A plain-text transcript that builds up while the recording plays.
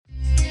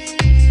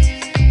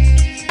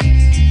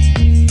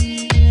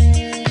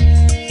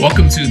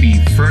Welcome to the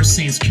First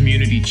Saints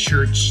Community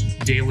Church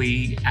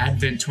Daily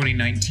Advent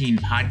 2019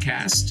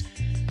 podcast.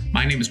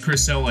 My name is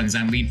Chris Owens.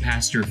 I'm lead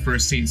pastor of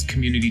First Saints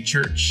Community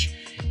Church.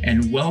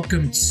 And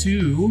welcome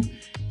to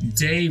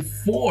day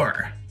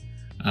 4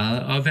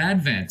 of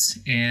Advent.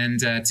 And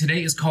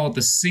today is called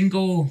The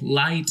Single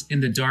Light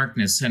in the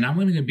Darkness. And I'm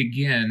going to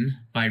begin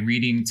by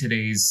reading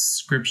today's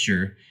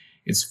scripture.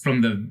 It's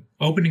from the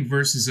opening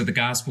verses of the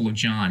Gospel of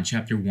John,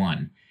 chapter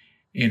 1.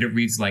 And it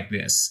reads like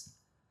this.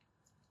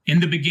 In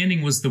the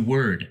beginning was the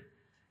Word,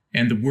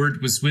 and the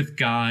Word was with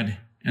God,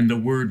 and the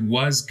Word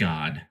was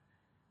God.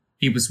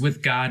 He was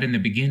with God in the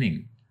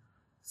beginning.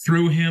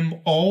 Through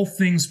him all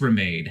things were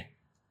made.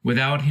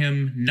 Without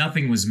him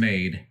nothing was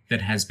made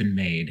that has been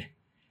made.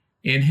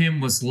 In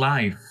him was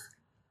life,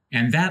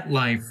 and that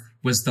life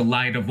was the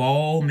light of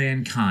all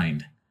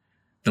mankind.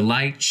 The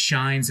light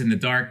shines in the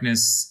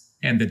darkness,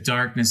 and the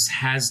darkness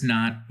has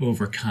not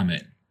overcome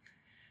it.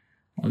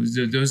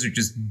 Those are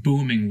just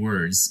booming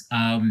words.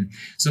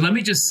 So let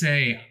me just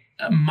say,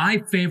 my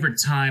favorite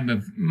thing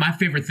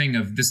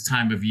of this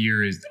time of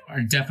year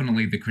are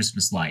definitely the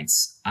Christmas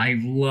lights. I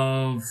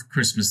love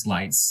Christmas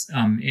lights.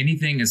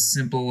 Anything as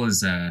simple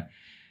as a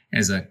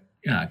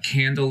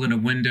candle in a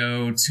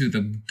window to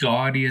the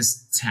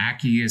gaudiest,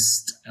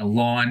 tackiest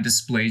lawn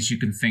displays you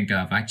can think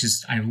of. I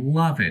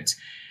love it.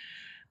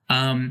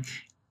 And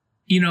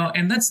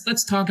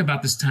let's talk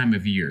about this time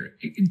of year.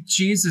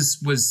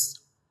 Jesus was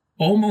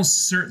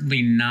almost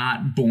certainly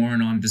not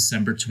born on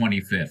December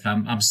 25th.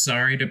 I'm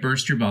sorry to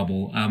burst your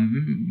bubble.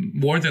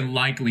 More than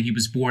likely, he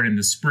was born in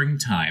the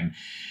springtime.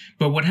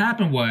 But what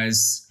happened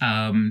was,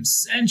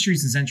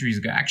 centuries and centuries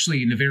ago,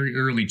 actually in the very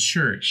early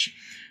church,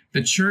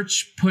 the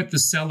church put the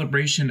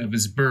celebration of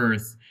his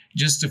birth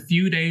just a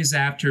few days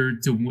after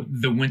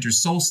the winter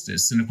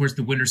solstice. And of course,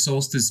 the winter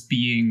solstice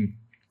being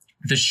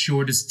the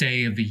shortest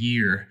day of the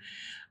year.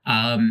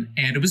 And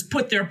it was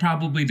put there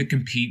probably to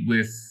compete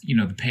with,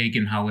 the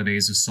pagan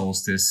holidays of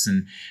solstice.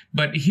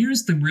 But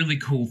here's the really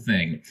cool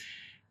thing.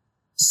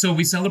 So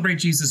we celebrate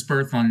Jesus'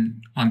 birth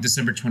on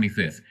December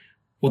 25th.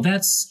 Well,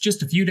 that's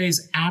just a few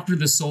days after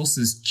the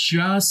solstice,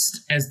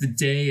 just as the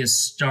day is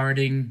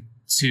starting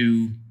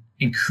to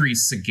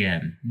increase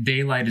again.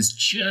 Daylight is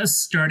just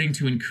starting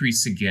to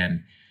increase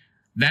again.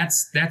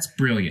 That's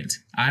brilliant.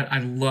 I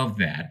love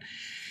that.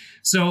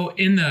 So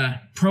in the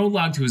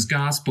prologue to his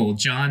gospel,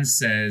 John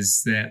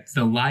says that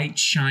the light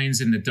shines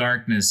in the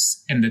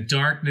darkness, and the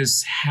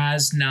darkness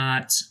has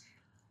not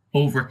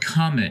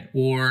overcome it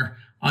or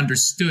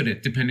understood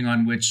it, depending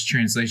on which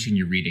translation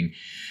you're reading.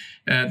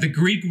 The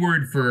Greek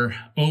word for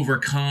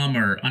overcome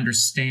or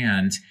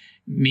understand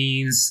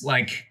means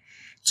like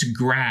to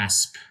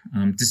grasp,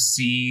 to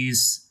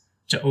seize,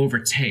 to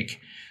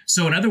overtake.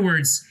 So in other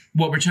words,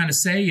 what we're trying to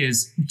say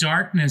is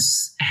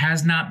darkness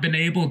has not been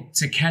able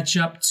to catch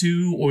up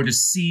to or to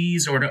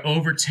seize or to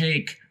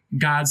overtake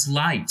God's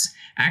light.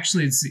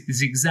 Actually, it's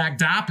the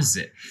exact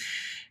opposite.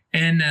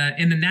 And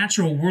in the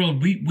natural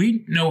world,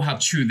 we know how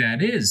true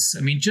that is.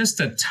 I mean,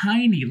 just a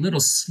tiny little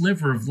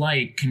sliver of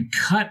light can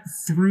cut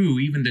through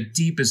even the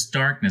deepest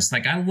darkness.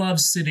 Like I love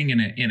sitting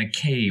in a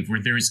cave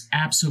where there is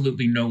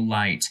absolutely no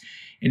light.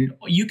 And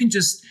you can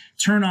just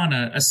turn on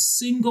a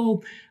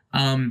single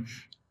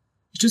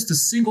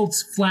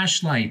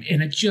flashlight,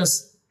 and it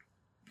just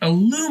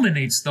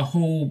illuminates the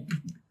whole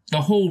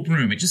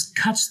room. It just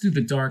cuts through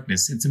the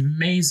darkness. It's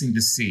amazing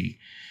to see.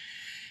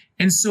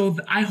 And so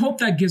I hope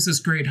that gives us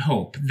great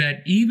hope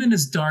that even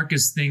as dark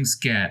as things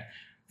get,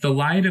 the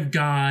light of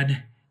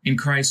God in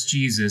Christ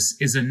Jesus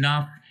is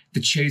enough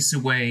to chase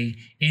away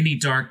any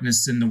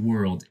darkness in the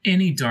world,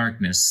 any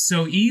darkness.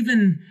 So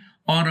even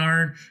on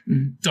our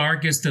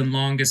darkest and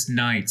longest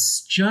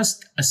nights,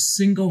 just a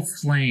single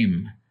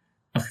flame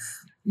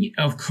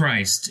of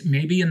Christ,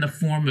 maybe in the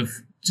form of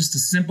just a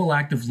simple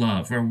act of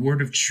love or a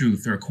word of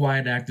truth or a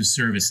quiet act of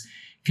service,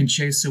 can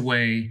chase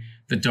away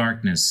the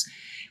darkness.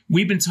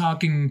 We've been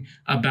talking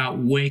about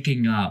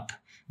waking up,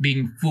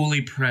 being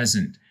fully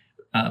present,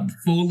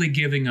 fully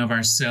giving of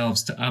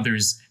ourselves to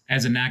others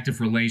as an act of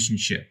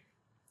relationship.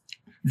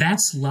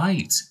 That's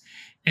light.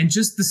 And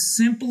just the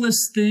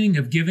simplest thing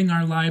of giving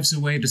our lives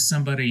away to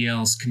somebody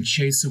else can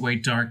chase away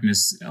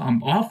darkness,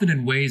 often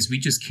in ways we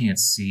just can't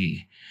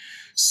see.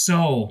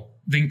 So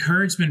the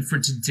encouragement for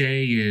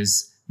today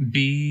is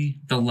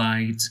be the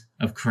light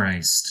of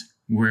Christ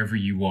wherever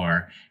you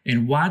are.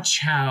 And watch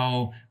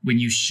how when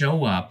you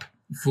show up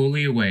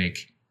fully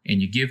awake and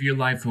you give your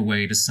life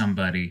away to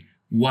somebody,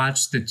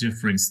 watch the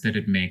difference that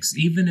it makes.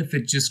 Even if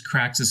it just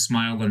cracks a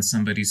smile on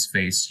somebody's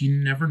face, you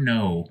never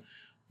know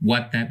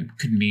what that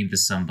could mean to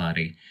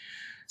somebody.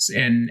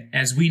 And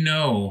as we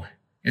know,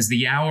 as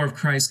the hour of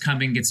Christ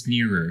coming gets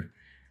nearer,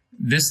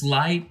 this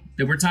light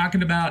that we're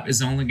talking about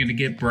is only going to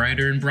get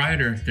brighter and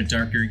brighter the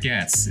darker it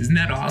gets. Isn't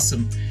that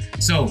awesome?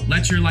 So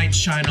let your light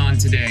shine on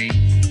today.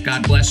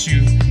 God bless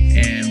you,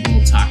 and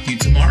we'll talk to you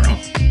tomorrow.